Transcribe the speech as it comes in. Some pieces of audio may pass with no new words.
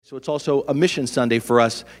So it's also a Mission Sunday for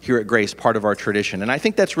us here at Grace, part of our tradition. And I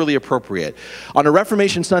think that's really appropriate. On a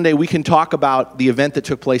Reformation Sunday, we can talk about the event that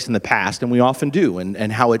took place in the past, and we often do,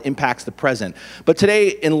 and how it impacts the present. But today,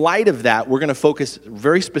 in light of that, we're going to focus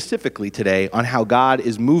very specifically today on how God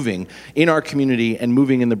is moving in our community and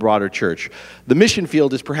moving in the broader church. The mission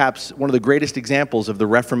field is perhaps one of the greatest examples of the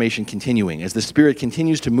Reformation continuing, as the Spirit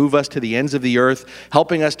continues to move us to the ends of the earth,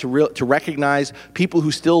 helping us to recognize people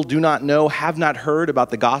who still do not know, have not heard about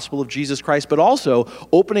the gospel of Jesus Christ, but also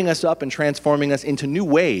opening us up and transforming us into new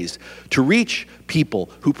ways to reach people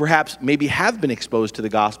who perhaps maybe have been exposed to the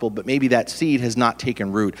gospel, but maybe that seed has not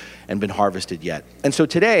taken root and been harvested yet. And so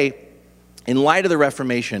today, in light of the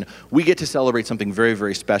Reformation, we get to celebrate something very,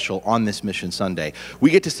 very special on this Mission Sunday. We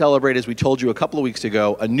get to celebrate, as we told you a couple of weeks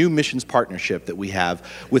ago, a new missions partnership that we have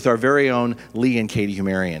with our very own Lee and Katie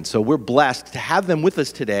Humerian. So we're blessed to have them with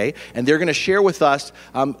us today, and they're going to share with us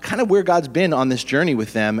kind of where God's been on this journey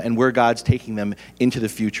with them and where God's taking them into the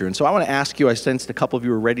future. And so I want to ask you, I sensed a couple of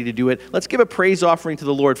you are ready to do it. Let's give a praise offering to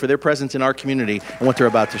the Lord for their presence in our community and what they're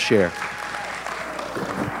about to share.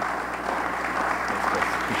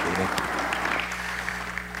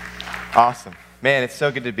 Awesome. Man, it's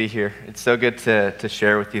so good to be here. It's so good to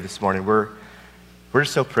share with you this morning. We're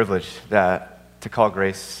just so privileged to call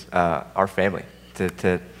Grace our family.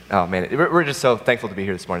 Oh man, we're just so thankful to be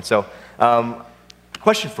here this morning. So,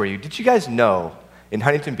 question for you. Did you guys know in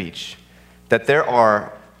Huntington Beach that there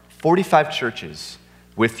are 45 churches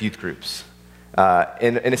with youth groups?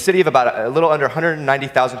 In a city of about a little under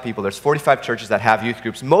 190,000 people, there's 45 churches that have youth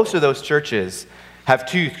groups. Most of those churches have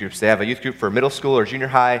two youth groups. They have a youth group for middle school or junior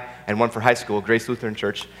high and one for high school, Grace Lutheran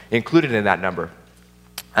Church, included in that number.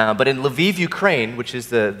 But in Lviv, Ukraine, which is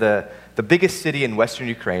the biggest city in western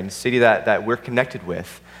Ukraine, the city that we're connected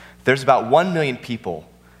with, there's about 1 million people,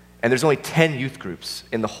 and there's only 10 youth groups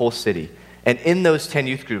in the whole city. And in those 10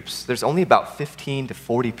 youth groups, there's only about 15 to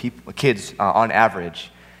 40 kids on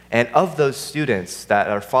average. And of those students that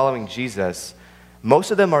are following Jesus,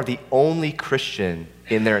 most of them are the only Christian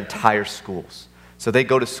in their entire schools. So they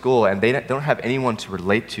go to school and they don't have anyone to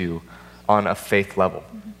relate to on a faith level.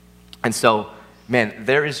 And so, man,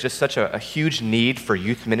 there is just such a huge need for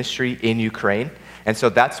youth ministry in Ukraine. And so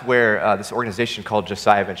that's where this organization called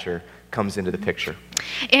Josiah Venture comes into the picture.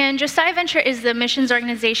 And Josiah Venture is the missions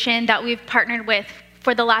organization that we've partnered with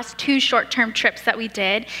for the last 2 short-term trips that we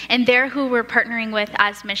did, and they're who we're partnering with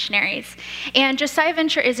as missionaries. And Josiah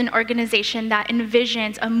Venture is an organization that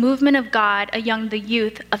envisions a movement of God among the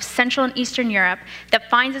youth of Central and Eastern Europe that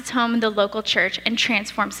finds its home in the local church and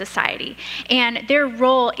transforms society. And their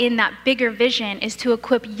role in that bigger vision is to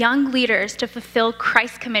equip young leaders to fulfill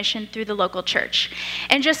Christ's commission through the local church.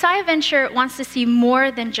 And Josiah Venture wants to see more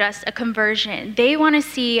than just a conversion. They want to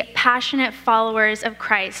see passionate followers of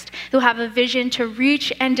Christ who have a vision to reach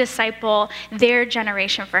and disciple their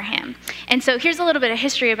generation for him. And so here's a little bit of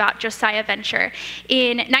history about Josiah Venture.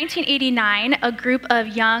 In 1989, a group of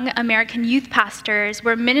young American youth pastors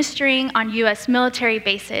were ministering on U.S. military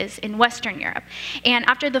bases in Western Europe. And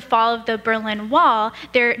after the fall of the Berlin Wall,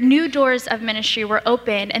 their new doors of ministry were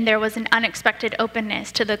opened, and there was an unexpected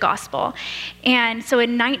openness to the gospel. And so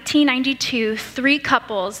in 1992, 3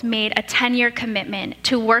 couples made a 10-year commitment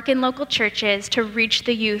to work in local churches to reach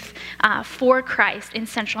the youth for Christ in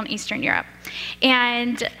Central and Eastern Europe.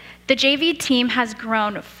 And the JV team has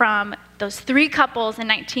grown from those 3 couples in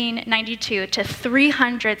 1992 to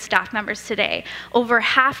 300 staff members today, over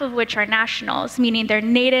half of which are nationals, meaning they're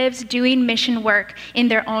natives doing mission work in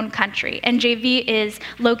their own country. And JV is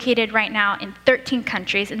located right now in 13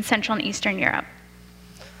 countries in Central and Eastern Europe.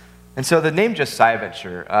 And so the name Josiah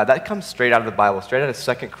Venture, that comes straight out of the Bible, straight out of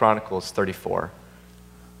 2 Chronicles 34.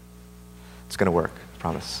 It's going to work, I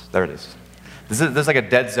promise. There it is. There's like a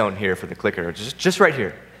dead zone here for the clicker, just right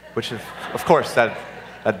here, which of course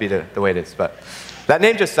that'd be the way it is. But that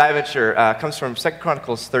name Josiah Venture comes from 2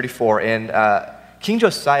 Chronicles 34, and King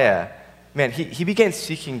Josiah, man, he began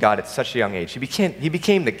seeking God at such a young age. He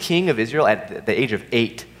became the king of Israel at the age of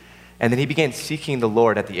 8, and then he began seeking the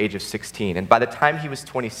Lord at the age of 16. And by the time he was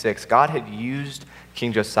 26, God had used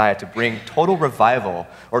King Josiah to bring total revival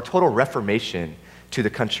or total reformation to the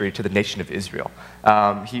country, to the nation of Israel.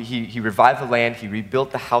 He revived the land, he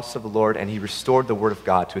rebuilt the house of the Lord, and he restored the word of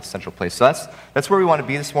God to its central place. So that's where we want to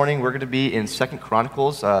be this morning. We're going to be in 2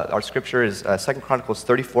 Chronicles. Our scripture is 2 Chronicles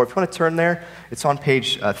 34. If you want to turn there, it's on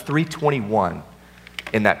page 321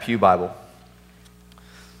 in that Pew Bible.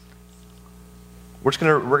 We're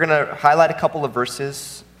gonna highlight a couple of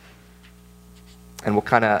verses, and we'll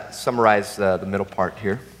kind of summarize the middle part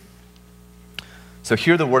here. So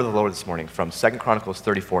hear the word of the Lord this morning from 2 Chronicles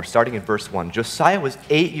 34, starting in verse 1. Josiah was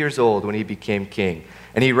 8 years old when he became king,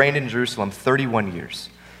 and he reigned in Jerusalem 31 years.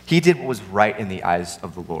 He did what was right in the eyes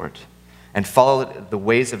of the Lord and followed the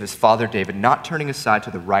ways of his father David, not turning aside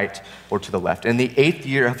to the right or to the left. In the 8th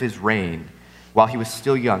year of his reign, while he was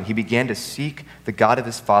still young, he began to seek the God of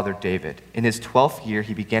his father David. In his 12th year,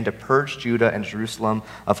 he began to purge Judah and Jerusalem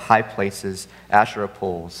of high places, Asherah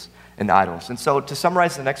poles, and idols. And so to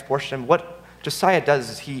summarize the next portion, what Josiah does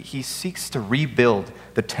is he seeks to rebuild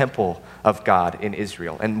the temple of God in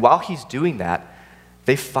Israel. And while he's doing that,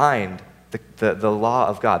 they find the law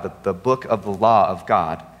of God, the book of the law of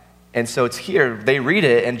God. And so it's here, they read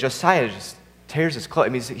it, and Josiah just tears his clothes. I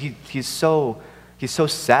mean, he's so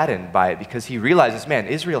saddened by it because he realizes, man,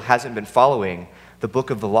 Israel hasn't been following the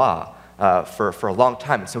book of the law for a long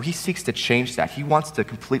time. And so he seeks to change that. He wants to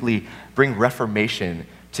completely bring reformation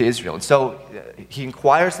to Israel. And so he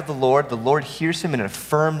inquires of the Lord hears him and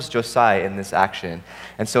affirms Josiah in this action.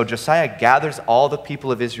 And so Josiah gathers all the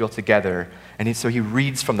people of Israel together, and so he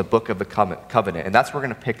reads from the book of the covenant. And that's where we're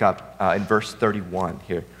going to pick up in verse 31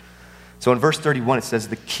 here. So in verse 31 it says,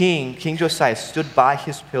 King Josiah stood by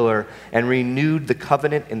his pillar and renewed the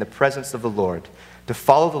covenant in the presence of the Lord, to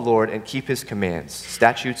follow the Lord and keep his commands,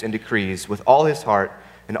 statutes, and decrees with all his heart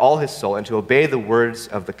and all his soul, and to obey the words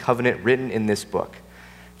of the covenant written in this book.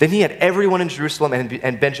 Then he had everyone in Jerusalem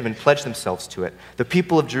and Benjamin pledge themselves to it. The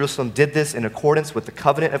people of Jerusalem did this in accordance with the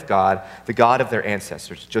covenant of God, the God of their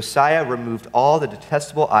ancestors. Josiah removed all the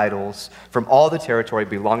detestable idols from all the territory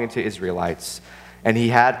belonging to Israelites, and he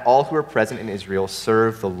had all who were present in Israel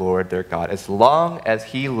serve the Lord their God. As long as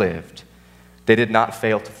he lived, they did not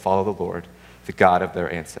fail to follow the Lord, the God of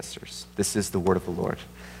their ancestors. This is the word of the Lord.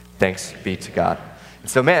 Thanks be to God. And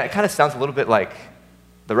so, man, it kind of sounds a little bit like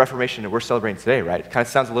the Reformation that we're celebrating today, right? It kind of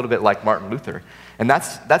sounds a little bit like Martin Luther. And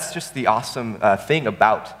that's just the awesome thing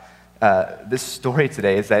about this story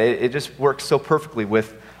today, is that it just works so perfectly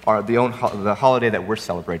with the holiday that we're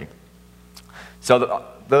celebrating. So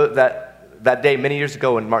that day, many years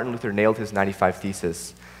ago, when Martin Luther nailed his 95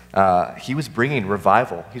 Theses, he was bringing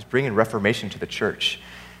revival. He was bringing reformation to the church.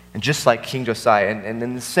 And just like King Josiah, and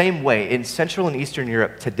in the same way, in Central and Eastern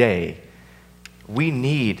Europe today, we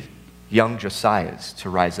need young Josiahs to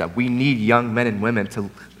rise up. We need young men and women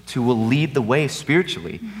to lead the way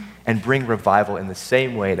spiritually and bring revival in the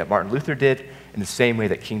same way that Martin Luther did, in the same way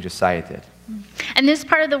that King Josiah did. And this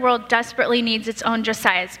part of the world desperately needs its own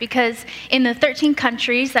Josiahs, because in the 13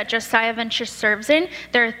 countries that Josiah Venture serves in,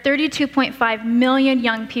 there are 32.5 million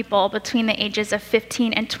young people between the ages of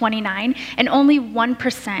 15 and 29, and only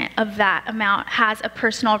 1% of that amount has a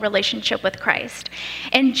personal relationship with Christ.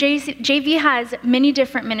 And JV has many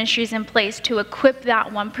different ministries in place to equip that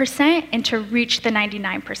 1% and to reach the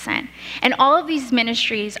 99%. And all of these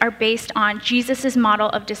ministries are based on Jesus' model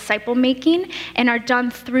of disciple making and are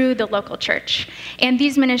done through the local church. And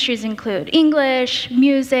these ministries include English,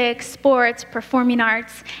 music, sports, performing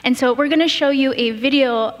arts. And so we're going to show you a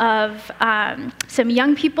video of some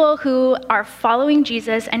young people who are following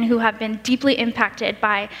Jesus and who have been deeply impacted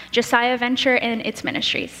by Josiah Venture and its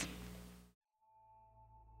ministries.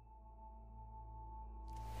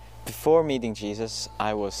 Before meeting Jesus,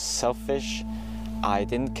 I was selfish. I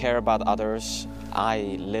didn't care about others.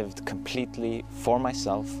 I lived completely for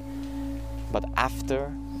myself. But after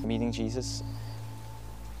meeting Jesus,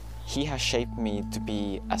 he has shaped me to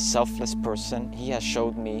be a selfless person. He has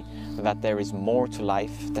showed me that there is more to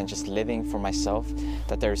life than just living for myself,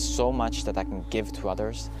 that there is so much that I can give to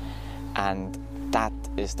others, and that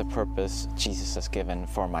is the purpose Jesus has given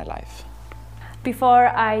for my life. Before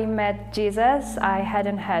I met Jesus, I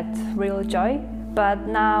hadn't had real joy, but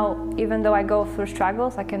now, even though I go through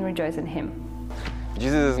struggles, I can rejoice in him.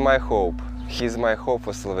 Jesus is my hope. He is my hope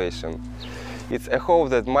for salvation. It's a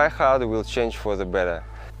hope that my heart will change for the better.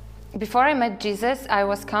 Before I met Jesus, I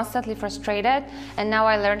was constantly frustrated, and now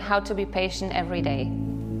I learn how to be patient every day.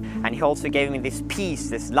 And he also gave me this peace,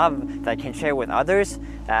 this love that I can share with others,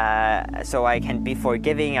 so I can be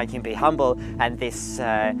forgiving, I can be humble, and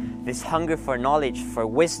this hunger for knowledge, for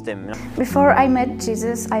wisdom. Before I met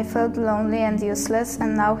Jesus, I felt lonely and useless,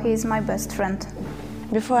 and now he is my best friend.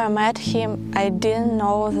 Before I met him, I didn't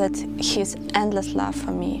know that his endless love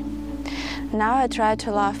for me. Now I try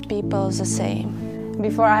to love people the same.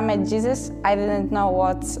 Before I met Jesus, I didn't know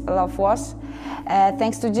what love was.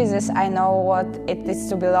 Thanks to Jesus, I know what it is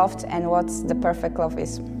to be loved and what the perfect love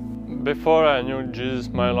is. Before I knew Jesus,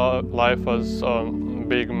 my life was a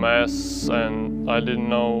big mess and I didn't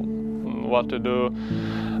know what to do.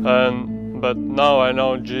 But now I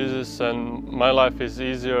know Jesus and my life is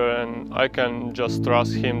easier, and I can just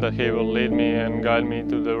trust him that he will lead me and guide me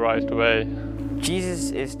to the right way. Jesus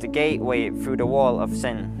is the gateway through the wall of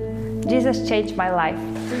sin. Jesus changed my life.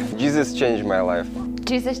 Jesus changed my life.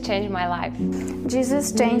 Jesus changed my life.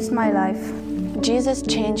 Jesus changed my life. Jesus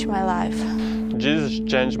changed my life. Jesus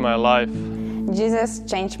changed my life. Jesus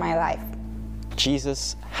changed my life.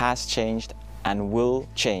 Jesus has changed and will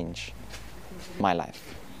change my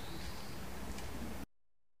life.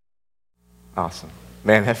 Awesome.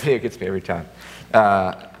 Man, that video gets me every time.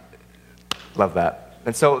 Love that.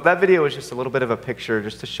 And so that video is just a little bit of a picture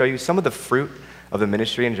just to show you some of the fruit of the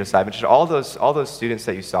ministry in Josiah Adventure. All those students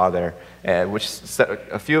that you saw there, which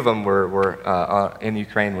a few of them were in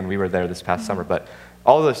Ukraine when we were there this past summer, but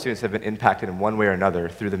all of those students have been impacted in one way or another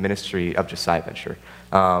through the ministry of Josiah Adventure,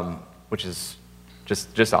 which is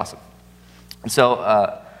just awesome. And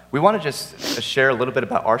so we want to just share a little bit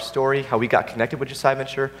about our story, how we got connected with Josiah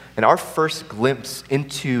Adventure, and our first glimpse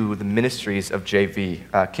into the ministries of JV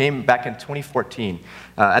came back in 2014.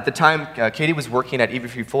 At the time, Katie was working at Eva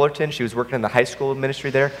Free Fullerton. She was working in the high school ministry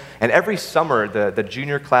there, and every summer, the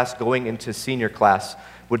junior class going into senior class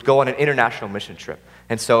would go on an international mission trip.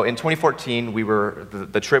 And so in 2014,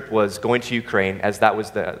 the trip was going to Ukraine, as that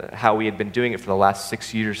was how we had been doing it for the last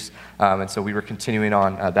 6 years, and so we were continuing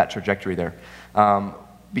on that trajectory there.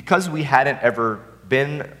 Because we hadn't ever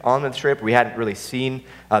been on the trip, we hadn't really seen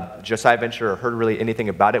Josiah Adventure or heard really anything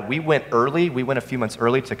about it. We went early. We went a few months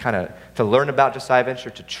early to learn about Josiah Adventure,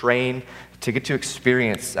 to train, to get to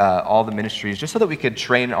experience all the ministries, just so that we could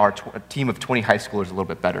train our team of 20 high schoolers a little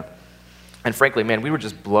bit better. And frankly, man, we were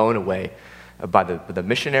just blown away by the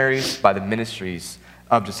missionaries, by the ministries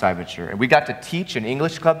of Josiah Adventure. And we got to teach an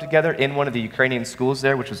English club together in one of the Ukrainian schools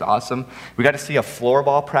there, which was awesome. We got to see a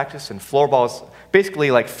floorball practice, and floorball is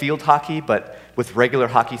basically like field hockey, but with regular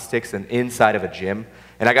hockey sticks and inside of a gym.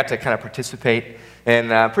 And I got to kind of participate,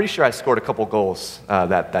 and I'm pretty sure I scored a couple goals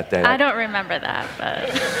that day. I don't remember that, but...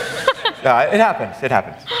 No, it happened. It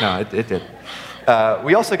happened. No, it did.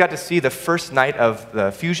 We also got to see the first night of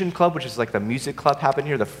the Fusion Club, which is like the music club happened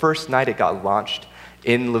here. The first night it got launched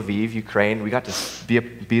in Lviv, Ukraine. We got to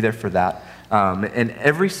be there for that. And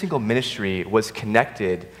every single ministry was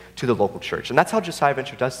connected to the local church. And that's how Josiah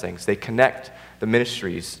Adventure does things. They connect the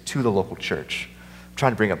ministries to the local church. I'm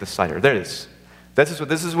trying to bring up the slide here. There it is.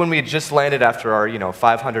 This is when we had just landed after our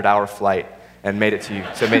 500-hour flight and made it to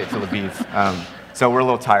Lviv. So we're a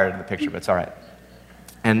little tired in the picture, but it's all right.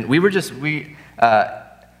 And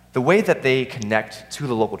the way that they connect to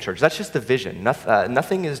the local church, that's just the vision.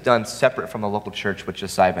 Nothing is done separate from the local church with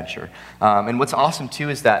Josiah Adventure. And what's awesome, too,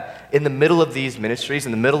 is that in the middle of these ministries,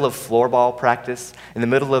 in the middle of floorball practice, in the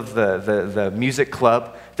middle of the music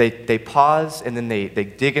club, they pause and then they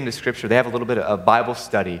dig into Scripture. They have a little bit of a Bible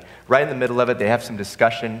study. Right in the middle of it, they have some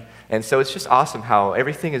discussion. And so it's just awesome how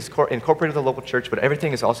everything is incorporated in the local church, but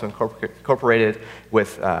everything is also incorporated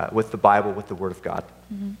with the Bible, with the Word of God.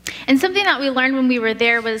 Mm-hmm. And something that we learned when we were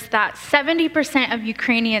there was that 70% of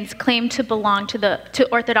Ukrainians claim to belong to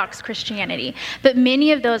Orthodox Christianity, but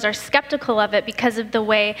many of those are skeptical of it because of the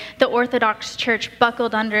way the Orthodox Church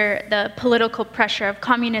buckled under the political pressure of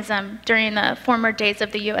communism during the former days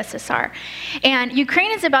of the USSR. And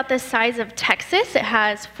Ukraine is about the size of Texas. It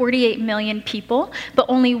has 48 million people, but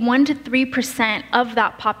only 1 to 3% of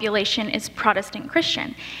that population is Protestant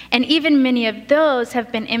Christian. And even many of those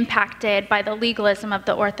have been impacted by the legalism of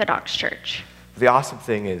the Orthodox Church. The awesome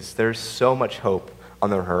thing is there's so much hope on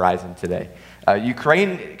the horizon today.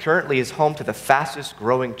 Ukraine currently is home to the fastest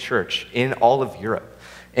growing church in all of Europe.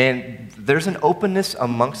 And there's an openness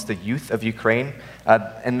amongst the youth of Ukraine,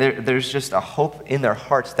 and there's just a hope in their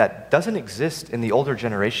hearts that doesn't exist in the older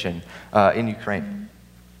generation in Ukraine.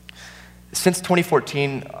 Since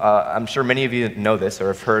 2014, I'm sure many of you know this or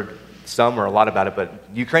have heard some or a lot about it, but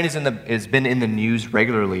Ukraine has been in the news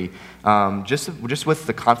regularly, just with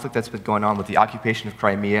the conflict that's been going on with the occupation of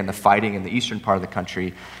Crimea and the fighting in the eastern part of the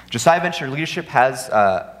country. Josiah Adventure leadership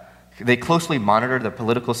they closely monitor the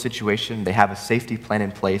political situation. They have a safety plan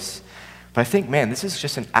in place. But I think, man, this is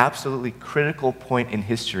just an absolutely critical point in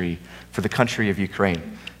history for the country of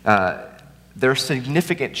Ukraine. There are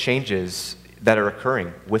significant changes that are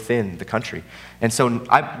occurring within the country. And so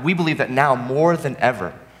we believe that now more than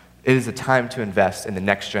ever, it is a time to invest in the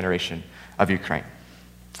next generation of Ukraine.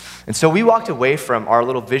 And so we walked away from our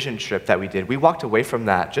little vision trip that we did. We walked away from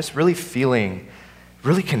that just really feeling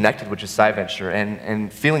really connected with Josiah Adventure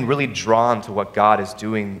and feeling really drawn to what God is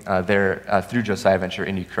doing there through Josiah Adventure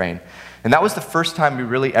in Ukraine. And that was the first time we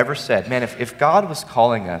really ever said, man, if God was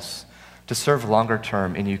calling us to serve longer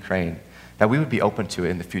term in Ukraine, that we would be open to it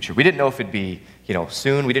in the future. We didn't know if it'd be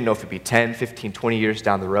soon. We didn't know if it'd be 10, 15, 20 years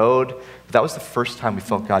down the road. But that was the first time we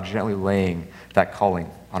felt God gently laying that calling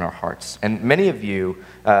on our hearts. And many of you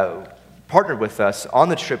partnered with us on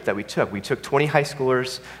the trip that we took. We took 20 high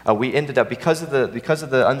schoolers. We ended up, because of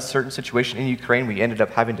the uncertain situation in Ukraine, we ended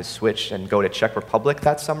up having to switch and go to Czech Republic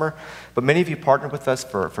that summer. But many of you partnered with us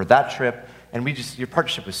for that trip, and your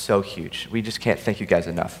partnership was so huge. We just can't thank you guys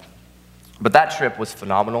enough. But that trip was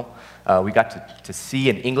phenomenal. We got to see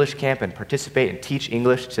an English camp and participate and teach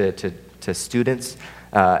English to students.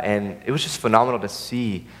 And it was just phenomenal to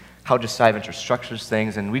see how Josiah Venture structures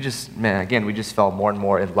things. And we just fell more and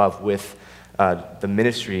more in love with the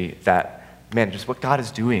ministry just what God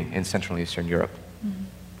is doing in Central and Eastern Europe.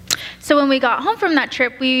 So when we got home from that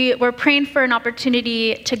trip, we were praying for an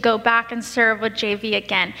opportunity to go back and serve with JV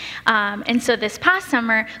again. And so this past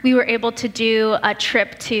summer, we were able to do a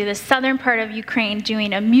trip to the southern part of Ukraine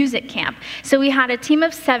doing a music camp. So we had a team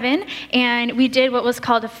of 7, and we did what was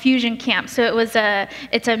called a fusion camp. So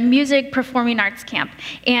it's a music performing arts camp.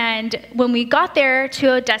 And when we got there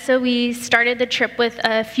to Odessa, we started the trip with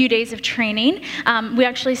a few days of training. We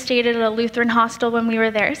actually stayed at a Lutheran hostel when we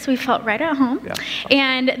were there, so we felt right at home. Yeah.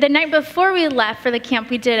 And the night before we left for the camp,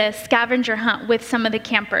 we did a scavenger hunt with some of the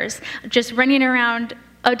campers, just running around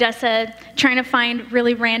Odessa, trying to find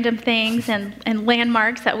really random things and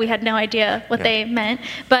landmarks that we had no idea what they meant.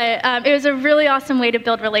 But it was a really awesome way to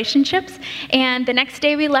build relationships. And the next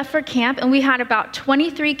day we left for camp, and we had about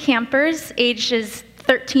 23 campers, ages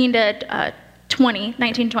 13 to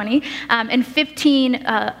 1920, and 15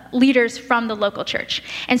 leaders from the local church.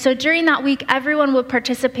 And so during that week, everyone would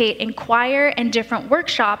participate in choir and different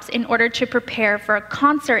workshops in order to prepare for a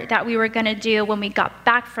concert that we were going to do when we got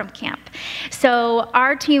back from camp. So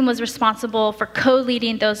our team was responsible for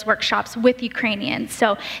co-leading those workshops with Ukrainians.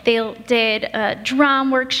 So they did a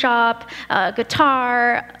drum workshop,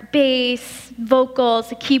 guitar, bass,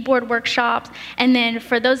 vocals, keyboard workshops, and then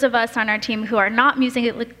for those of us on our team who are not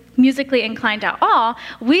musically inclined at all,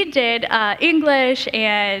 we did English,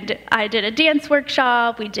 and I did a dance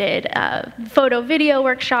workshop, we did photo video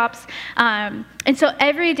workshops, and so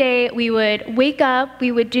every day we would wake up,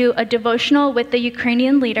 we would do a devotional with the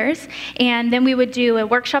Ukrainian leaders, and then we would do a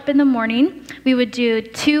workshop in the morning. We would do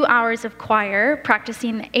 2 hours of choir,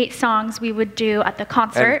 practicing the 8 songs we would do at the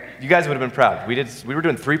concert. And you guys would have been proud. We were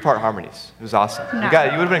doing 3-part harmonies. It was awesome. No.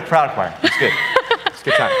 You would have been proud of choir. It's good. It's a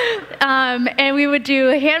good time. And we would do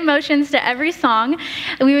hand motions to every song.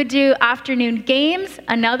 We would do afternoon games,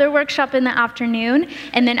 another workshop in the afternoon,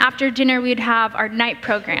 and then after dinner we'd have our night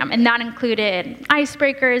program, and that included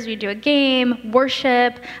icebreakers, we'd do a game,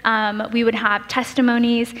 worship, we would have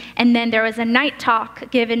testimonies, and then there was a night talk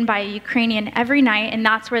given by a Ukrainian every night, and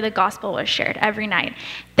that's where the gospel was shared every night.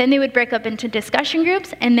 Then they would break up into discussion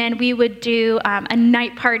groups, and then we would do a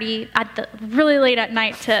night party really late at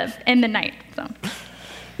night to end the night. So.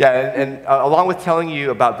 Yeah, and along with telling you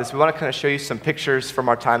about this, we want to kind of show you some pictures from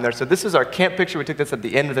our time there. So this is our camp picture. We took this at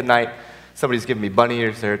the end of the night. Somebody's giving me bunny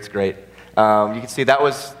ears there. It's great. You can see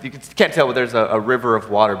you can't tell, but there's a river of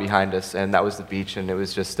water behind us, and that was the beach, and it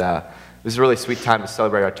was just, it was a really sweet time to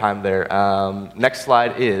celebrate our time there. Next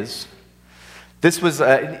slide is, this was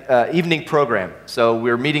an evening program. So we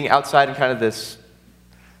were meeting outside in kind of this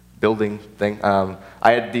building thing.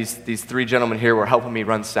 I had these 3 gentlemen here who were helping me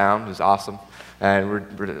run sound. It was awesome.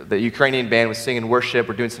 And the Ukrainian band was singing worship.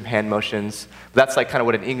 We're doing some hand motions. That's like kind of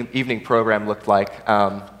what an evening program looked like.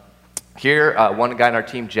 Here, one guy on our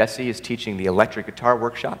team, Jesse, is teaching the electric guitar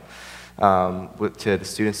workshop to the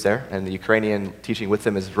students there. And the Ukrainian teaching with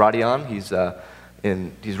them is Radion. He's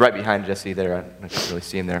right behind Jesse there. I can't really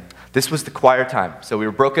see him there. This was the choir time. So we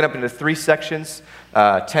were broken up into 3 sections,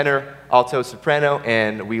 tenor, alto, soprano,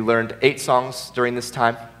 and we learned 8 songs during this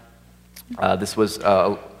time. This was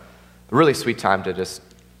a really sweet time to just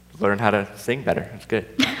learn how to sing better. It's good.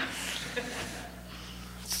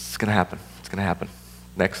 It's going to happen. It's going to happen.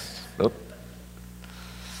 Next.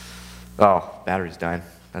 Oh, battery's dying.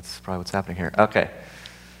 That's probably what's happening here. Okay.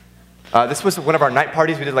 This was one of our night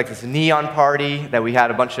parties. We did like this neon party that we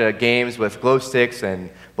had a bunch of games with glow sticks and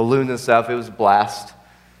balloons and stuff. It was a blast.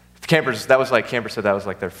 Campers, campers said that was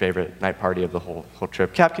like their favorite night party of the whole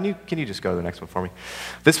trip. Cap, can you just go to the next one for me?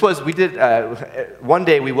 One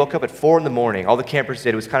day we woke up at 4 in the morning. All the campers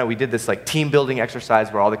did, we did this like team building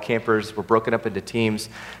exercise where all the campers were broken up into teams.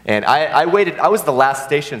 And I was the last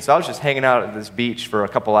station, so I was just hanging out at this beach for a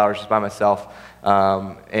couple hours just by myself.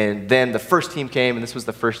 And then the first team came, and this was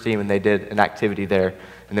the first team, and they did an activity there,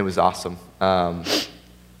 and it was awesome.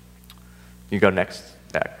 You go next.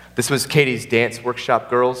 This was Katie's dance workshop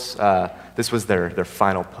girls. This was their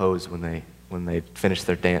final pose when they finished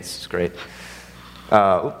their dance. It's great.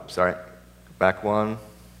 Sorry. Back one.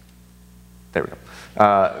 There we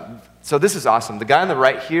go. So this is awesome. The guy on the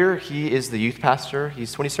right here, he is the youth pastor.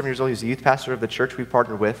 He's 27 years old. He's the youth pastor of the church we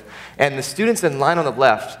partnered with. And the students in line on the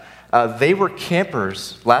left, they were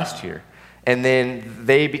campers last year. And then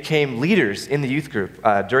they became leaders in the youth group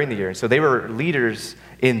during the year. And so they were leaders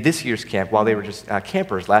in this year's camp while they were just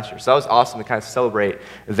campers last year. So that was awesome to kind of celebrate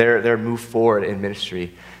their move forward in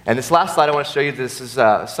ministry. And this last slide I want to show you, this is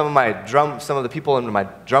some of the people in my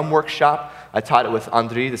drum workshop. I taught it with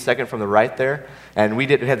Andri, the second from the right there. And we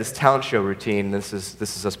had this talent show routine. This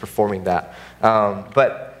is us performing that.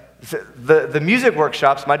 But the music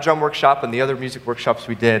workshops, my drum workshop and the other music workshops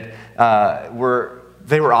we did,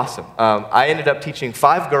 they were awesome. I ended up teaching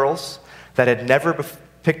 5 girls that had never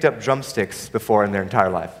picked up drumsticks before in their entire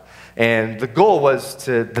life. And the goal was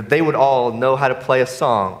that they would all know how to play a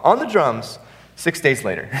song on the drums 6 days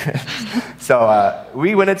later. So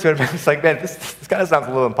we went into it and it's like, man, this kind of sounds a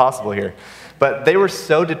little impossible here. But they were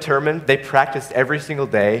so determined. They practiced every single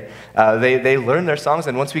day. They learned their songs.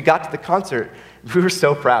 And once we got to the concert, we were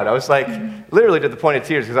so proud. I was like, literally to the point of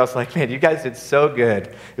tears, because I was like, man, you guys did so good.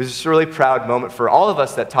 It was just a really proud moment for all of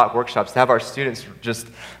us that taught workshops to have our students just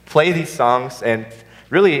play these songs and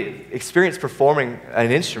really experience performing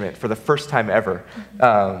an instrument for the first time ever.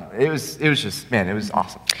 It was just, man, it was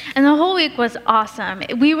awesome. And the whole week was awesome.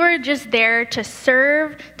 We were just there to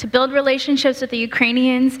serve, to build relationships with the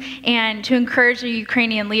Ukrainians, and to encourage the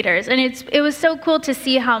Ukrainian leaders. And it was so cool to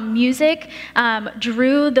see how music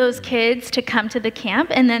drew those kids to come to the camp,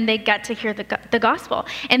 and then they got to hear the gospel.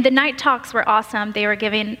 And the night talks were awesome. They were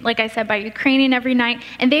given, like I said, by Ukrainian every night,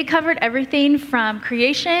 and they covered everything from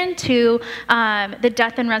creation to the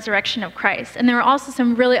death and resurrection of Christ. And there were also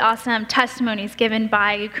some really awesome testimonies given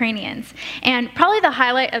by Ukrainians. And probably the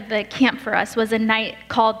highlight of the camp for us was a night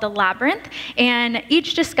called The Labyrinth. And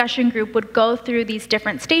each discussion group would go through these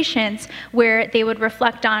different stations where they would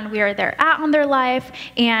reflect on where they're at on their life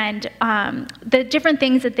and the different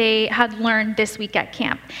things that they had learned this week at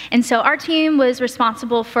camp. And so our team was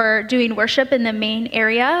responsible for doing worship in the main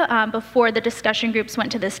area before the discussion groups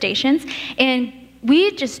went to the stations. And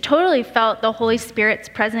we just totally felt the Holy Spirit's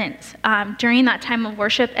presence during that time of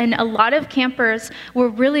worship, and a lot of campers were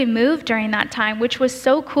really moved during that time, which was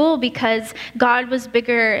so cool because God was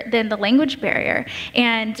bigger than the language barrier,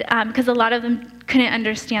 and because a lot of them couldn't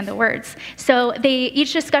understand the words. So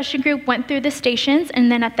each discussion group went through the stations,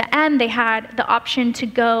 and then at the end they had the option to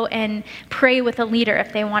go and pray with a leader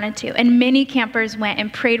if they wanted to. And many campers went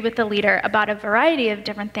and prayed with the leader about a variety of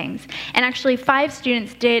different things. And actually 5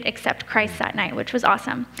 students did accept Christ that night, which was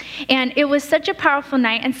awesome. And it was such a powerful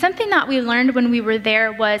night. And something that we learned when we were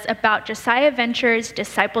there was about Josiah Venture's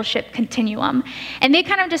discipleship continuum. And they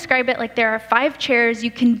kind of describe it like there are 5 chairs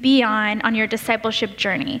you can be on your discipleship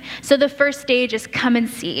journey. So the first stage is come and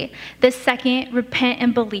see. The second, repent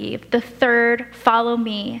and believe. The third, follow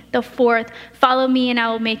me. The fourth, follow me and I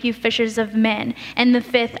will make you fishers of men. And the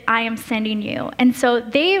fifth, I am sending you. And so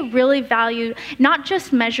they really value not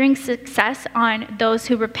just measuring success on those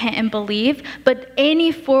who repent and believe, but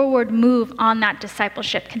any forward move on that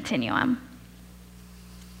discipleship continuum.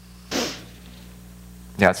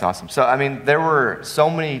 Yeah, it's awesome. So, I mean, there were so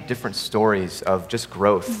many different stories of just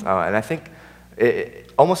growth. And I think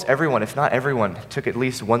almost everyone, if not everyone, took at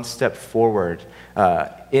least one step forward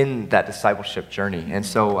in that discipleship journey. And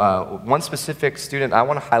so one specific student I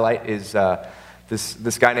want to highlight is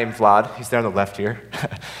this guy named Vlad. He's there on the left here.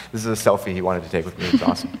 This is a selfie he wanted to take with me. It was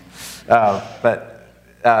awesome.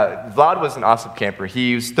 Vlad was an awesome camper.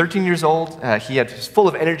 He was 13 years old. He was full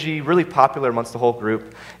of energy, really popular amongst the whole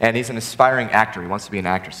group, and he's an aspiring actor. He wants to be an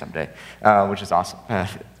actor someday, which is awesome.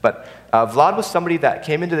 But Vlad was somebody that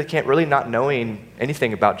came into the camp really not knowing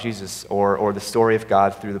anything about Jesus or the story of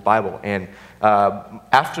God through the Bible. And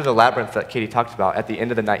after the labyrinth that Katie talked about, at the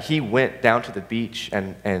end of the night, he went down to the beach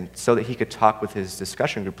and so that he could talk with his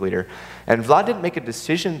discussion group leader. And Vlad didn't make a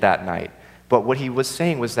decision that night, but what he was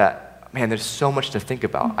saying was that, man, there's so much to think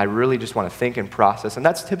about. I really just want to think and process. And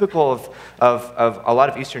that's typical of a lot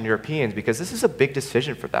of Eastern Europeans because this is a big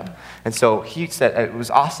decision for them. And so he said, it was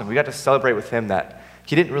awesome. We got to celebrate with him that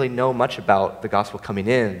he didn't really know much about the gospel coming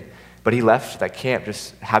in, but he left that camp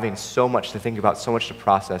just having so much to think about, so much to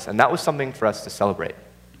process. And that was something for us to celebrate.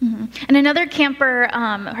 Mm-hmm. And another camper,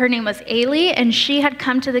 her name was Ailey, and she had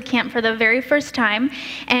come to the camp for the very first time.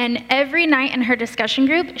 And every night in her discussion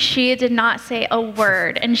group, she did not say a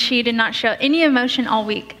word, and she did not show any emotion all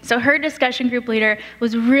week. So her discussion group leader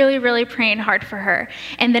was really, really praying hard for her.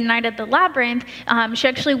 And the night of the labyrinth, she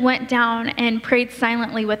actually went down and prayed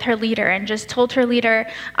silently with her leader and just told her leader,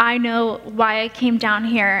 I know why I came down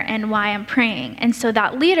here and why I'm praying. And so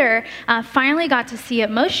that leader finally got to see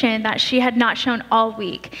emotion that she had not shown all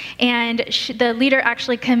week. week. And the leader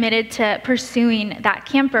actually committed to pursuing that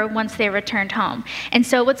camper once they returned home. And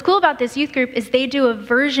so what's cool about this youth group is they do a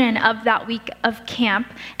version of that week of camp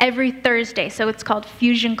every Thursday. So it's called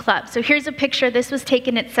Fusion Club. So here's a picture. This was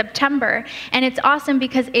taken in September. And it's awesome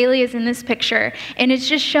because Ailey is in this picture. And it's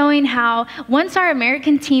just showing how once our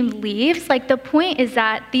American team leaves, like the point is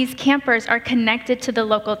that these campers are connected to the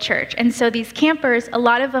local church. And so these campers, a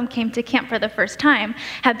lot of them came to camp for the first time,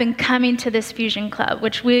 have been coming to this Fusion Club,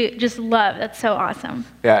 which we just love. That's so awesome.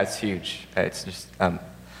 Yeah, it's huge. It's just,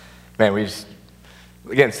 man, we just,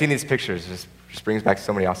 again, seeing these pictures just brings back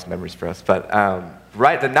so many awesome memories for us. But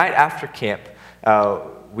right, the night after camp,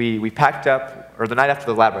 we packed up, or the night after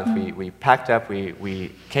the Labyrinth, we packed up,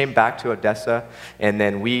 we came back to Odessa, and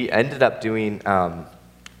then we ended up doing,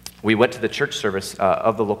 we went to the church service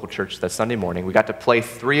of the local church that Sunday morning. We got to play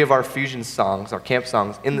 3 of our fusion songs, our camp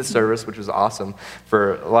songs, in the service, which was awesome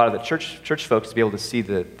for a lot of the church folks to be able to see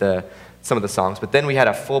some of the songs. But then we had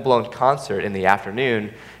a full-blown concert in the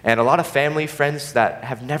afternoon, and a lot of family, friends that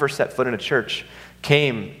have never set foot in a church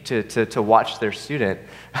came to watch their student.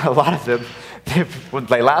 A lot of them, when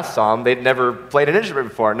they last saw them, they'd never played an instrument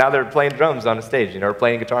before. Now they're playing drums on a stage, or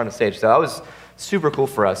playing guitar on a stage. So that was super cool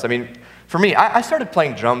for us. I mean, for me, I started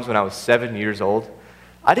playing drums when I was 7 years old.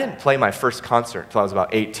 I didn't play my first concert until I was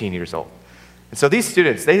about 18 years old. And so these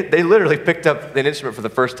students, they literally picked up an instrument for the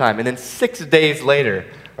first time, and then 6 days later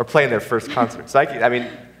are playing their first concert. So I mean,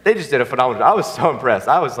 they just did a phenomenal job. I was so impressed.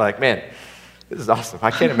 I was like, man, this is awesome.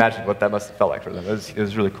 I can't imagine what that must have felt like for them. It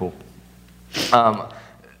was really cool.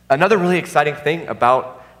 Another really exciting thing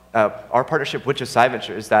about our partnership with Josiah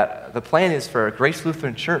Venture is that the plan is for Grace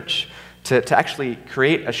Lutheran Church to actually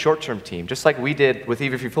create a short-term team. Just like we did with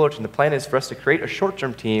EVP Fullerton, the plan is for us to create a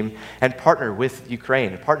short-term team and partner with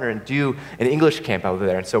Ukraine, partner and do an English camp over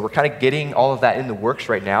there. And so we're kind of getting all of that in the works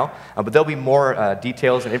right now, but there'll be more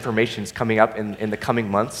details and information coming up in the coming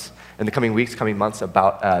months, in the coming weeks, coming months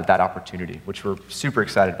about that opportunity, which we're super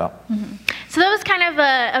excited about. Mm-hmm. So that was kind of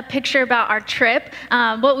a picture about our trip.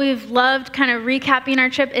 What we've loved kind of recapping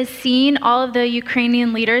our trip is seeing all of the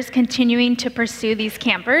Ukrainian leaders continuing to pursue these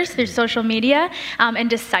campers through social media and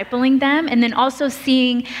discipling them, and then also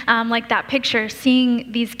seeing, like that picture,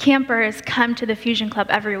 seeing these campers come to the Fusion Club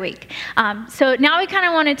every week. So now we kind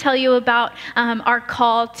of want to tell you about our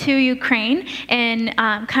call to Ukraine and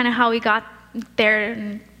kind of how we got there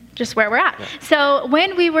and just where we're at. Yeah. So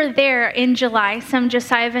when we were there in July, some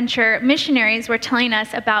Josiah Venture missionaries were telling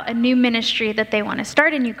us about a new ministry that they want to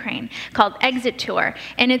start in Ukraine called Exit Tour.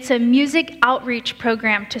 And it's a music outreach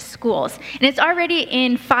program to schools. And it's already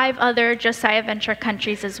in 5 other Josiah Venture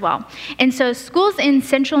countries as well. And so schools in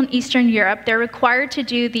Central and Eastern Europe, they're required to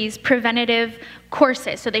do these preventative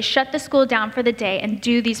courses. So they shut the school down for the day and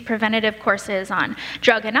do these preventative courses on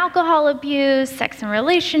drug and alcohol abuse, sex and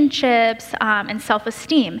relationships, and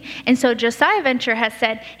self-esteem. And so Josiah Venture has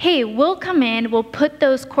said, hey, we'll come in, we'll put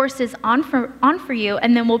those courses on for you,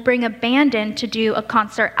 and then we'll bring a band in to do a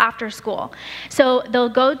concert after school. So they'll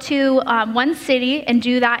go to one city and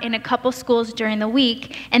do that in a couple schools during the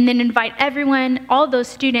week, and then invite everyone, all those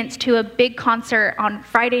students, to a big concert on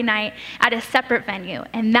Friday night at a separate venue.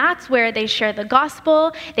 And that's where they share the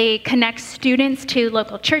gospel, they connect students to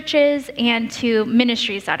local churches and to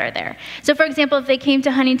ministries that are there. So for example, if they came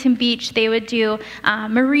to Huntington Beach, they would do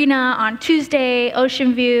Marina on Tuesday,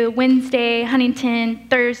 Ocean View Wednesday, Huntington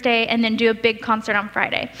Thursday, and then do a big concert on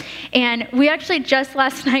Friday. And we actually just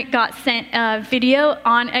last night got sent a video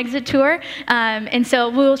on Exit Tour, and so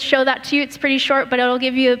we'll show that to you. It's pretty short, but it'll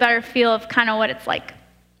give you a better feel of kind of what it's like.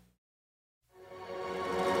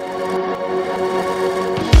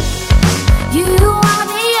 You are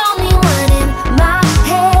the only one in my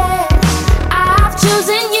head. I've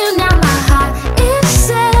chosen you, now my heart is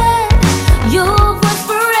set. Your voice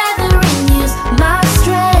forever renews my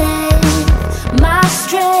strength, my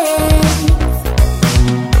strength.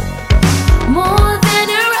 More than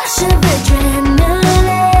a rush of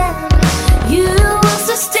adrenaline, you will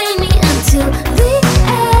sustain me until the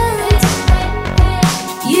end.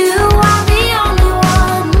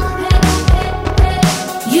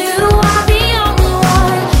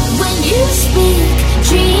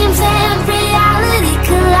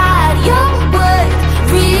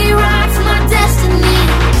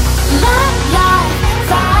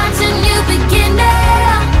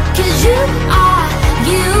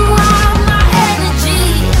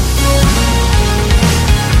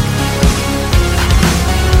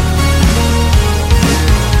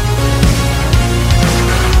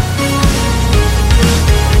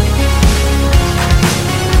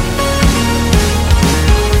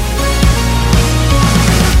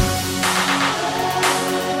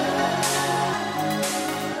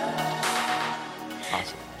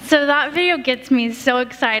 Awesome. So that video gets me so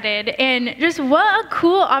excited, and just what a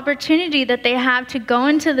cool opportunity that they have to go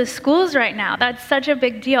into the schools right now. That's such a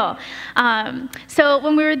big deal. So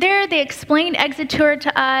when we were there, they explained Exit Tour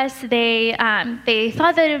to us. They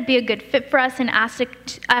thought that it would be a good fit for us and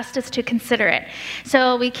asked us to consider it.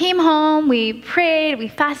 So we came home, we prayed, we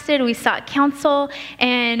fasted, we sought counsel,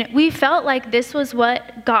 and we felt like this was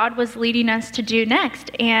what God was leading us to do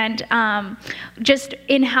next. And just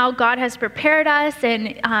in how God has prepared us,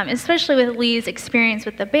 and especially with Lee's experience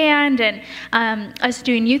with the band and us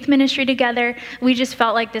doing youth ministry together, we just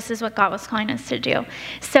felt like this is what God was calling us to do.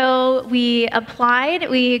 So we applied,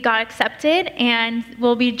 we got accepted, and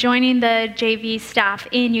we'll be joining the JV staff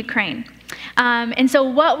in Ukraine. And so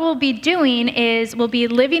what we'll be doing is we'll be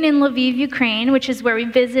living in Lviv, Ukraine, which is where we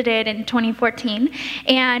visited in 2014,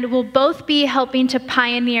 and we'll both be helping to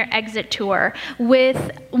pioneer Exit Tour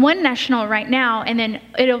with one national right now, and then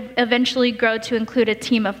it'll eventually grow to include a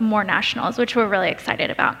team of more nationals, which we're really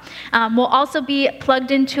excited about. We'll also be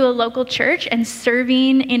plugged into a local church and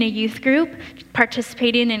serving in a youth group,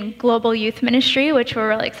 participating in global youth ministry, which we're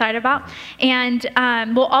really excited about. And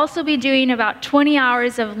we'll also be doing about 20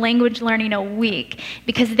 hours of language learning a week,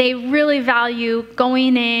 because they really value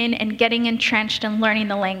going in and getting entrenched and learning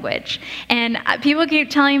the language. And people keep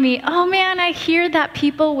telling me, oh man, I hear that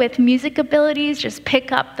people with music abilities just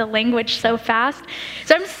pick up the language so fast.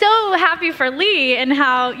 So I'm so happy for Lee and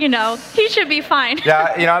how, he should be fine.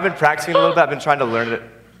 Yeah, I've been practicing a little bit. I've been trying to learn it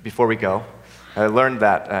before we go. I learned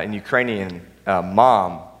that in Ukrainian,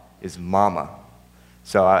 mom is mama.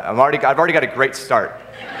 So I've already got a great start.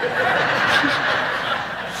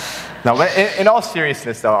 Now, in all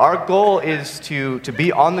seriousness, though, our goal is to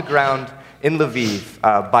be on the ground in Lviv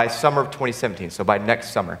by summer of 2017, so by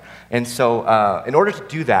next summer. And so in order to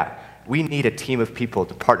do that, we need a team of people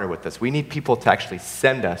to partner with us. We need people to actually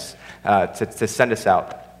send us, to send us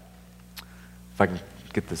out. If I can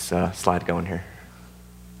get this slide going here.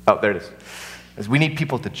 Oh, there it is. We need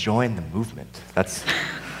people to join the movement. That's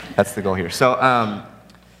the goal here. So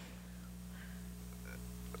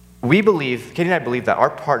Katie and I believe that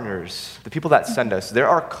our partners, the people that send us, there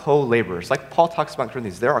are co-laborers. Like Paul talks about in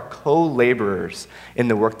Corinthians, there are co-laborers in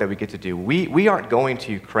the work that we get to do. We aren't going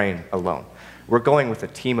to Ukraine alone. We're going with a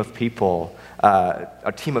team of people,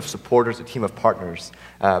 a team of supporters, a team of partners,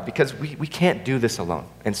 because we can't do this alone.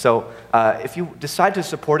 And so if you decide to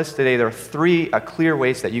support us today, there are three clear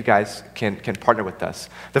ways that you guys can partner with us.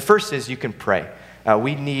 The first is you can pray.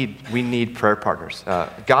 We need prayer partners.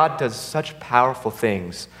 God does such powerful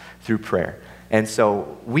things through prayer. And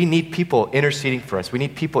so we need people interceding for us. We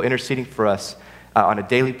need people interceding for us on a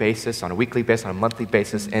daily basis, on a weekly basis, on a monthly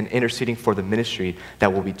basis, and interceding for the ministry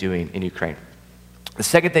that we'll be doing in Ukraine. The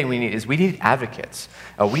second thing we need advocates.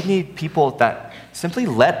 We need people that simply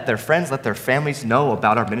let their friends, let their families know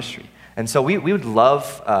about our ministry. And so we would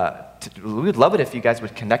love it if you guys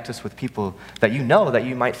would connect us with people that that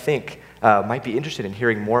you might think might be interested in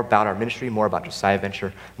hearing more about our ministry, more about Josiah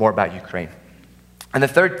Venture, more about Ukraine. And the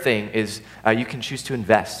third thing is you can choose to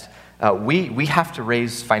invest. We have to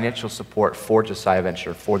raise financial support for Josiah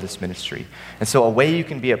Venture, for this ministry. And so a way you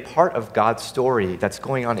can be a part of God's story that's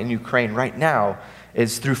going on in Ukraine right now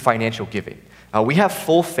is through financial giving. We have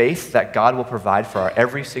full faith that God will provide for our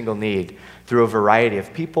every single need through a variety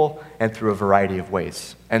of people and through a variety of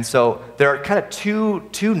ways. And so there are kind of two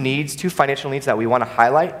financial needs that we want to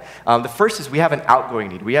highlight. The first is we have an outgoing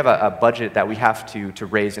need. We have a budget that we have to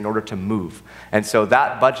raise in order to move. And so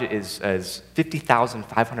that budget is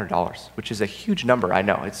 $50,500, which is a huge number, I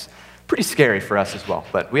know. It's pretty scary for us as well.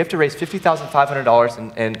 But we have to raise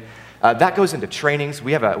 $50,500, and that goes into trainings.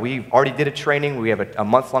 We already did a training. We have a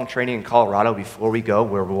month-long training in Colorado before we go,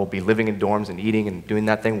 where we'll be living in dorms and eating and doing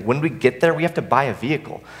that thing. When we get there, we have to buy a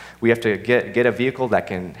vehicle. We have to get a vehicle that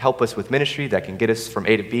can help us with ministry, that can get us from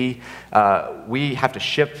A to B. We have to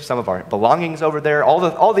ship some of our belongings over there.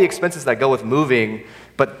 All the expenses that go with moving,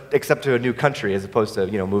 but except to a new country, as opposed to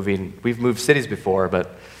moving. We've moved cities before,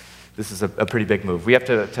 but this is a pretty big move. We have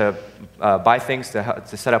to buy things to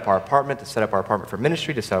set up our apartment, for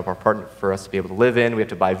ministry, to set up our apartment for us to be able to live in. We have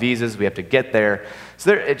to buy visas. We have to get there.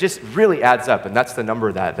 So it just really adds up, and that's the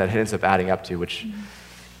number that ends up adding up to, which,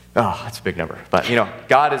 that's a big number. But,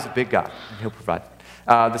 God is a big God, and He'll provide.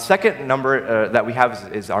 The second number that we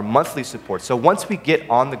have is our monthly support. So once we get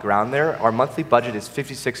on the ground there, our monthly budget is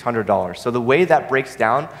 $5,600. So the way that breaks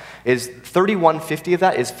down is $3,150 of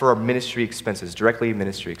that is for our ministry expenses, directly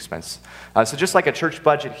ministry expense. So just like a church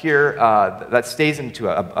budget here, that stays into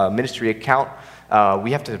a ministry account.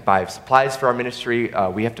 We have to buy supplies for our ministry.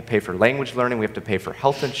 We have to pay for language learning. We have to pay for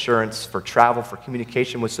health insurance, for travel, for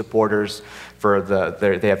communication with supporters.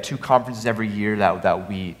 They have 2 conferences every year that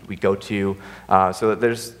we go to. So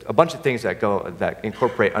there's a bunch of things that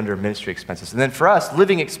incorporate under ministry expenses. And then for us,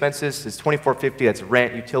 living expenses is $24.50. That's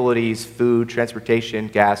rent, utilities, food, transportation,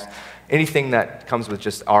 gas, anything that comes with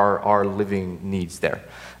just our living needs there.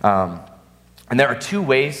 And there are 2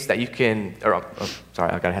 ways that you can, sorry,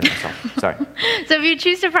 I got ahead of myself, sorry. So if you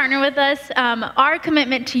choose to partner with us, our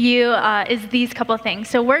commitment to you is these couple things.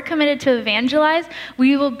 So we're committed to evangelize.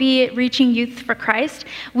 We will be reaching youth for Christ.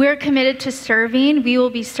 We're committed to serving. We will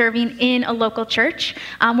be serving in a local church.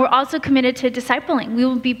 We're also committed to discipling. We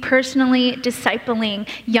will be personally discipling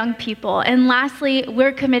young people. And lastly,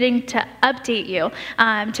 we're committing to update you,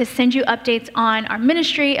 to send you updates on our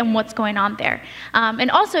ministry and what's going on there. And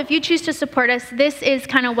also, if you choose to support us, this is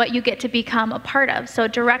kind of what you get to become a part of. So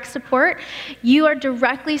direct support, you are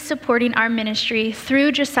directly supporting our ministry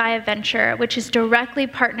through Josiah Venture, which is directly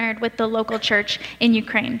partnered with the local church in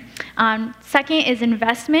Ukraine. Second is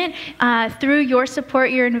investment. Through your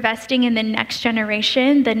support, you're investing in the next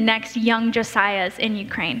generation, the next young Josiahs in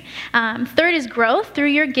Ukraine. Third is growth. Through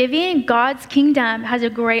your giving, God's kingdom has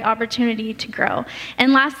a great opportunity to grow.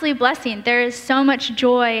 And lastly, blessing. There is so much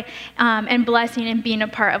joy and blessing in being a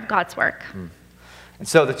part of God's work. And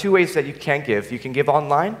so the 2 ways that you can give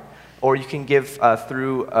online, or you can give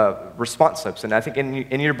through response slips. And I think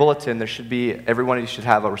in your bulletin, there should be, every one of you should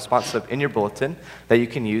have a response slip in your bulletin that you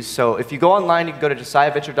can use. So if you go online, you can go to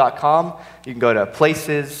josiahventure.com, you can go to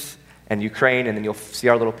Places and Ukraine, and then you'll see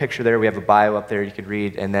our little picture there. We have a bio up there you can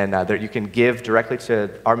read, and then you can give directly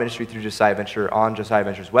to our ministry through Josiah Venture on Josiah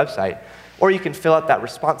Venture's website, or you can fill out that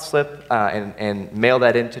response slip and mail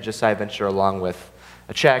that in to Josiah Venture along with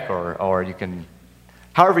a check, or you can,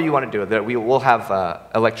 however you want to do it. We will have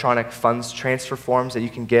electronic funds transfer forms that you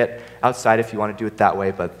can get outside if you want to do it that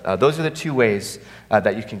way, but those are the 2 ways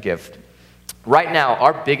that you can give. Right now,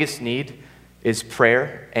 our biggest need is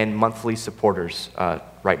prayer and monthly supporters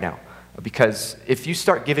right now. Because if you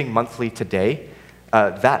start giving monthly today,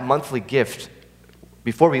 that monthly gift,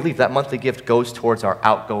 before we leave, that monthly gift goes towards our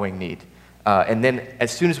outgoing need. And then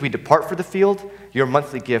as soon as we depart for the field, your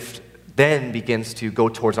monthly gift then begins to go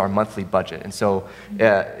towards our monthly budget. And so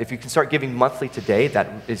if you can start giving monthly today, that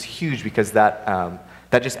is huge, because that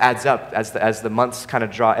just adds up as the months kind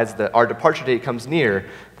of draw, as our departure date comes near,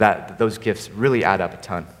 that those gifts really add up a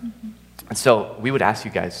ton. And so we would ask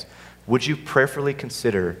you guys, would you prayerfully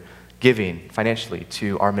consider giving financially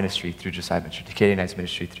to our ministry through Josiah Venture, to Katie and I's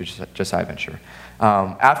ministry through Josiah Venture?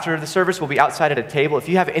 After the service, we'll be outside at a table. If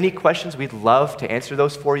you have any questions, we'd love to answer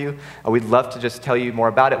those for you. We'd love to just tell you more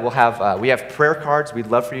about it. We have prayer cards. We'd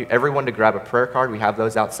love for everyone to grab a prayer card. We have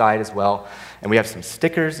those outside as well. And we have some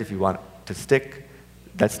stickers if you want to stick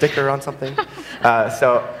that sticker on something. We're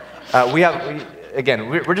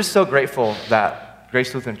just so grateful that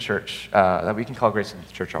Grace Lutheran Church, that we can call Grace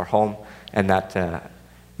Lutheran Church our home, and that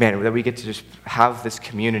that we get to just have this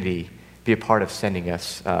community be a part of sending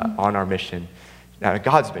us on our mission,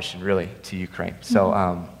 God's mission, really, to Ukraine.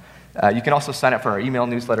 So you can also sign up for our email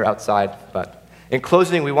newsletter outside. But in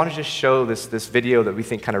closing, we want to just show this video that we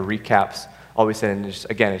think kind of recaps all we said. And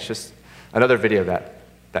it's just another video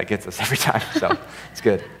that gets us every time. So it's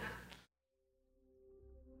good.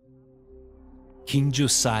 King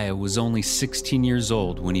Josiah was only 16 years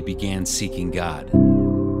old when he began seeking God.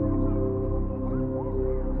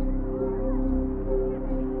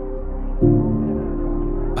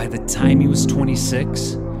 By the time he was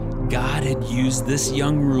 26, God had used this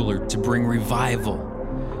young ruler to bring revival,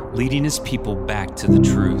 leading his people back to the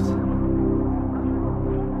truth.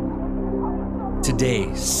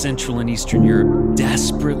 Today, Central and Eastern Europe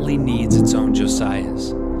desperately needs its own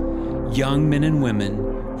Josiahs, young men and women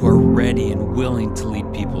who are ready and willing to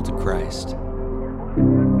lead people to Christ.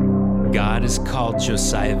 God has called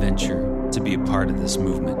Josiah Venture to be a part of this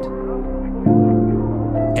movement.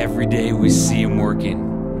 Every day we see him working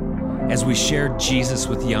as we share Jesus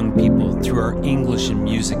with young people through our English and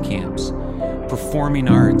music camps, performing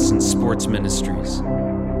arts and sports ministries.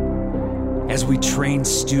 As we train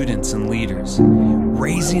students and leaders,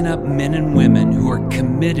 raising up men and women who are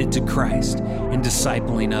committed to Christ and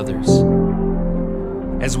discipling others.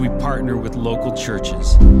 As we partner with local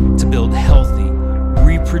churches to build healthy,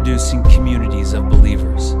 reproducing communities of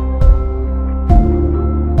believers.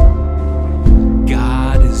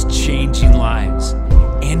 God is changing lives,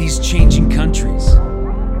 and He's changing countries.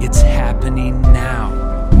 It's happening now.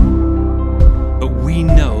 But we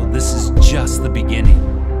know this is just the beginning.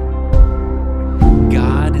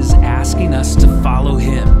 God is asking us to follow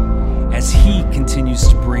Him as he continues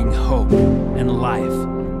to bring hope and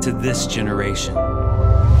life to this generation.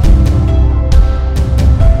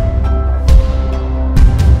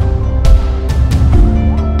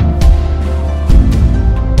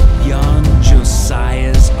 Young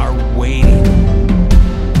Josiahs are waiting.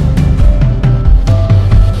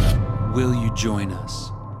 Will you join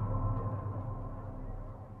us?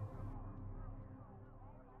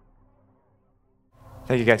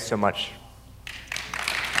 Thank you guys so much.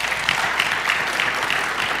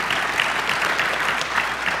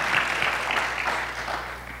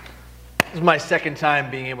 This is my second time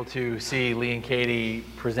being able to see Lee and Katie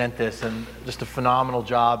present this, and just a phenomenal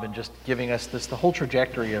job and just giving us the whole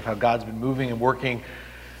trajectory of how God's been moving and working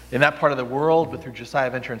in that part of the world, but through Josiah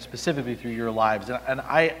Venture and specifically through your lives. And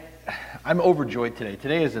I'm overjoyed today.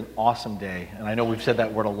 Today is an awesome day, and I know we've said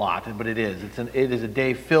that word a lot, but it is. It is a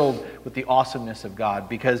day filled with the awesomeness of God,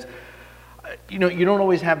 because you don't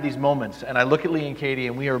always have these moments. And I look at Lee and Katie,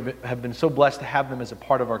 and we have been so blessed to have them as a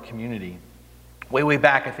part of our community. Way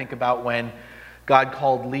back, I think about when God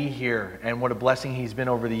called Lee here and what a blessing he's been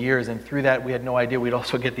over the years. And through that, we had no idea we'd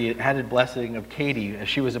also get the added blessing of Katie as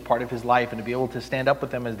she was a part of his life, and to be able to stand up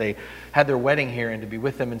with them as they had their wedding here and to be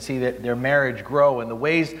with them and see that their marriage grow and the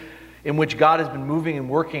ways in which God has been moving and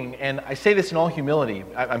working. And I say this in all humility.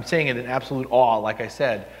 I'm saying it in absolute awe, like I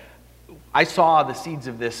said. I saw the seeds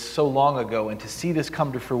of this so long ago, and to see this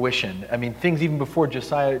come to fruition, I mean, things even before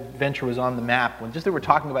Josiah Venture was on the map, when just they were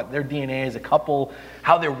talking about their DNA as a couple,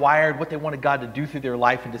 how they're wired, what they wanted God to do through their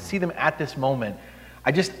life, and to see them at this moment,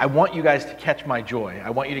 I want you guys to catch my joy.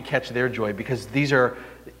 I want you to catch their joy, because these are,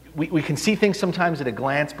 we can see things sometimes at a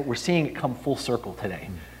glance, but we're seeing it come full circle today.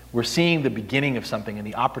 We're seeing the beginning of something and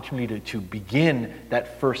the opportunity to begin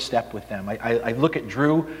that first step with them. I look at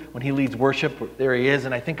Drew when he leads worship. There he is,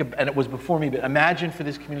 and I think, and it was before me, but imagine for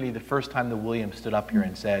this community the first time that William stood up here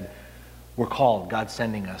and said, we're called, God's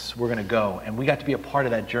sending us, we're going to go. And we got to be a part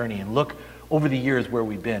of that journey, and look over the years where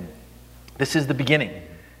we've been. This is the beginning,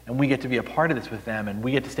 and we get to be a part of this with them, and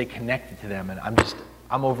we get to stay connected to them. And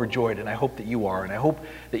I'm overjoyed, and I hope that you are, and I hope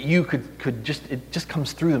that you could just, it just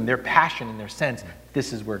comes through them, their passion and their sense,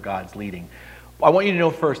 this is where God's leading. I want you to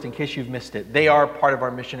know first, in case you've missed it, they are part of our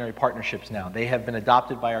missionary partnerships now. They have been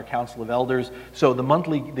adopted by our Council of Elders, so the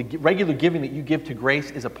regular giving that you give to Grace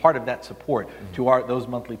is a part of that support to those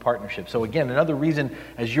monthly partnerships. So again, another reason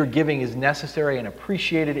as your giving is necessary and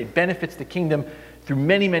appreciated, it benefits the kingdom through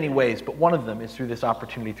many, many ways, but one of them is through this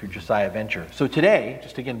opportunity through Josiah Venture. So today,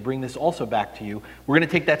 just again, bring this also back to you, we're going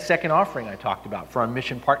to take that second offering I talked about for our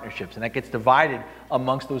mission partnerships, and that gets divided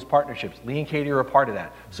amongst those partnerships. Lee and Katie are a part of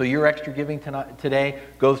that. So your extra giving today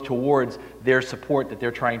goes towards their support that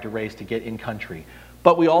they're trying to raise to get in country.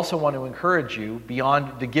 But we also want to encourage you,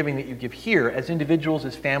 beyond the giving that you give here, as individuals,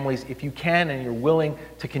 as families, if you can and you're willing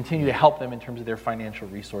to continue to help them in terms of their financial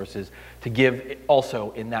resources, to give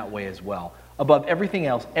also in that way as well. Above everything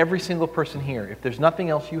else, every single person here, if there's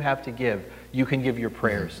nothing else you have to give, you can give your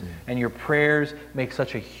prayers. And your prayers make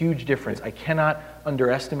such a huge difference. I cannot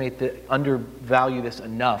undervalue this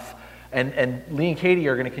enough. And Lee and Katie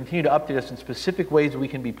are going to continue to update us in specific ways we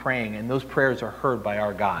can be praying, and those prayers are heard by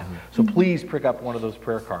our God. So please pick up one of those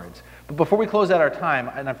prayer cards. But before we close out our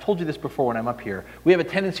time, and I've told you this before when I'm up here, we have a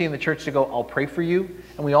tendency in the church to go, I'll pray for you,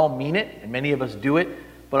 and we all mean it, and many of us do it.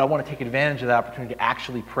 But I want to take advantage of that opportunity to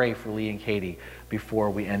actually pray for Lee and Katie before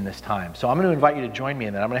we end this time. So I'm going to invite you to join me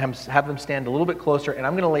in that. I'm going to have them stand a little bit closer, and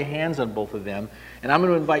I'm going to lay hands on both of them. And I'm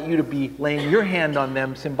going to invite you to be laying your hand on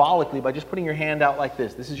them symbolically by just putting your hand out like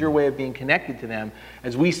this. This is your way of being connected to them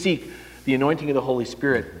as we seek the anointing of the Holy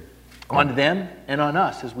Spirit on them and on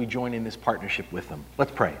us as we join in this partnership with them.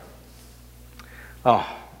 Let's pray. Oh,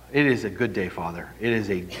 it is a good day, Father. It is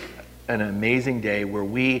an amazing day where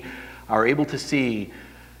we are able to see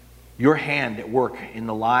your hand at work in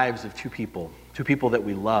the lives of two people that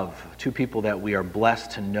we love, two people that we are blessed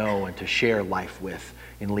to know and to share life with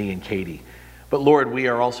in Lee and Katie. But Lord, we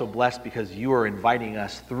are also blessed because you are inviting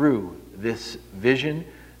us through this vision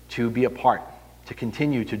to be a part, to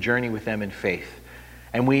continue to journey with them in faith.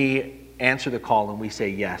 And we answer the call and we say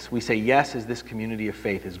yes. We say yes as this community of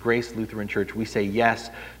faith, as Grace Lutheran Church. We say yes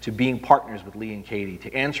to being partners with Lee and Katie,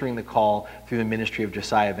 to answering the call through the ministry of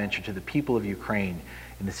Josiah Venture to the people of Ukraine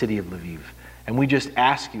in the city of Lviv. And we just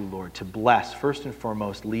ask you, Lord, to bless, first and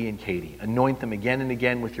foremost, Lee and Katie. Anoint them again and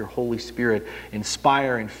again with your Holy Spirit.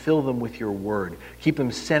 Inspire and fill them with your word. Keep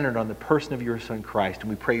them centered on the person of your Son, Christ. And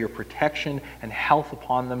we pray your protection and health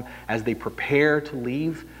upon them as they prepare to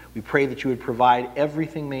leave. We pray that you would provide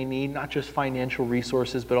everything they need, not just financial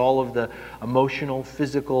resources, but all of the emotional,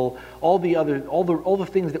 physical, all the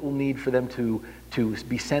things that we'll need for them to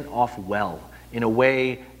be sent off well in a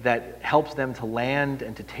way that helps them to land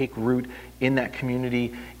and to take root in that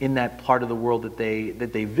community, in that part of the world that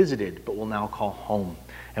they visited but will now call home.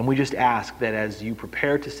 And we just ask that as you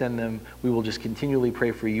prepare to send them, we will just continually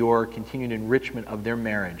pray for your continued enrichment of their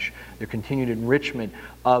marriage, their continued enrichment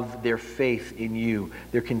of their faith in you,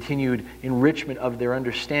 their continued enrichment of their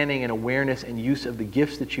understanding and awareness and use of the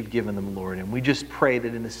gifts that you've given them, Lord. And we just pray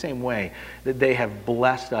that in the same way that they have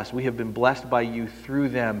blessed us, we have been blessed by you through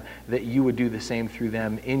them, that you would do the same through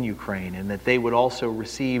them in Ukraine, and that they would also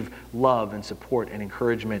receive love and support and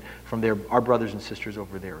encouragement from our brothers and sisters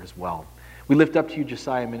over there as well. We lift up to you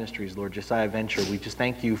Josiah Ministries, Lord, Josiah Venture. We just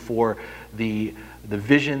thank you for the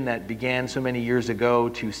vision that began so many years ago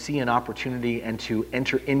to see an opportunity and to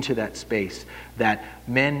enter into that space, that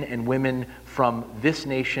men and women from this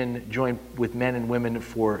nation join with men and women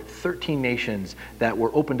for 13 nations that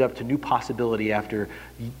were opened up to new possibility after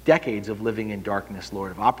decades of living in darkness,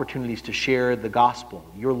 Lord, of opportunities to share the gospel,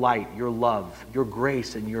 your light, your love, your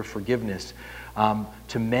grace, and your forgiveness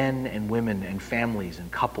to men and women and families and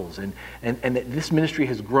couples. And that this ministry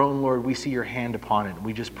has grown, Lord. We see your hand upon it.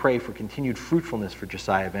 We just pray for continued fruitfulness for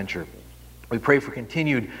Josiah Venture. We pray for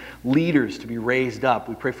continued leaders to be raised up.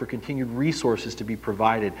 We pray for continued resources to be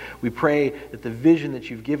provided. We pray that the vision that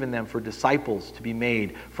you've given them for disciples to be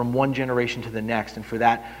made from one generation to the next, and for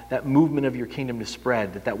that movement of your kingdom to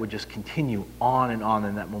spread, that would just continue on,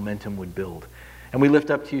 and that momentum would build. And we lift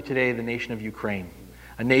up to you today the nation of Ukraine,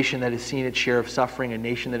 a nation that has seen its share of suffering, a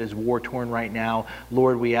nation that is war-torn right now.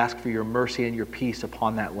 Lord, we ask for your mercy and your peace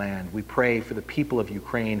upon that land. We pray for the people of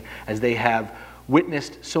Ukraine as they have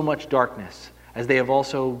witnessed so much darkness, as they have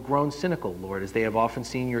also grown cynical, Lord, as they have often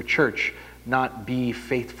seen your church not be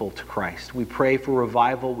faithful to Christ. We pray for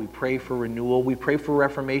revival, we pray for renewal, we pray for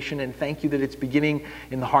reformation, and thank you that it's beginning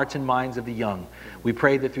in the hearts and minds of the young. We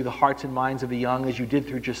pray that through the hearts and minds of the young, as you did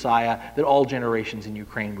through Josiah, that all generations in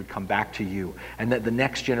Ukraine would come back to you, and that the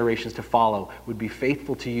next generations to follow would be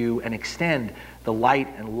faithful to you and extend the light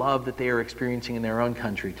and love that they are experiencing in their own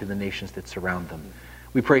country to the nations that surround them.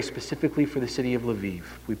 We pray specifically for the city of Lviv.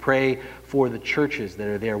 We pray for the churches that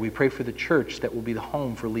are there. We pray for the church that will be the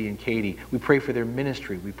home for Lee and Katie. We pray for their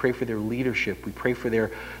ministry. We pray for their leadership. We pray for the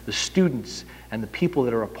students and the people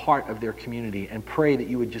that are a part of their community, and pray that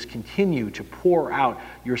you would just continue to pour out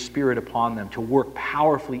your Spirit upon them, to work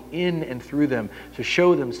powerfully in and through them, to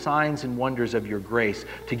show them signs and wonders of your grace,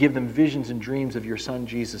 to give them visions and dreams of your Son,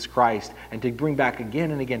 Jesus Christ, and to bring back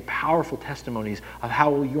again and again powerful testimonies of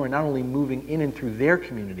how you are not only moving in and through their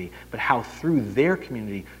community, but how through their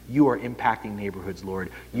community you are impacting neighborhoods, Lord.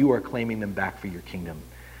 You are claiming them back for your kingdom.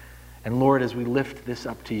 And Lord, as we lift this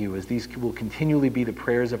up to you, as these will continually be the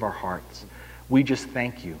prayers of our hearts, we just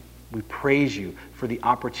thank you. We praise you for the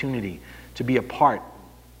opportunity to be a part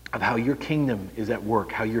of how your kingdom is at work,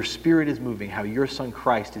 how your Spirit is moving, how your Son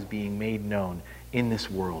Christ is being made known in this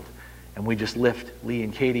world. And we just lift Lee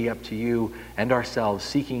and Katie up to you and ourselves,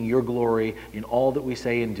 seeking your glory in all that we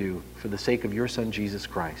say and do for the sake of your Son, Jesus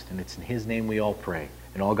Christ. And it's in his name we all pray.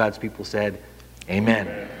 And all God's people said, amen.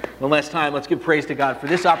 Amen. One last time, let's give praise to God for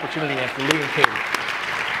this opportunity and for Lee and Katie.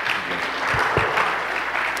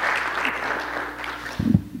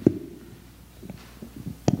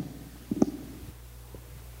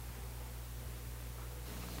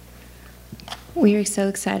 We are so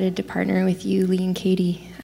excited to partner with you, Lee and Katie.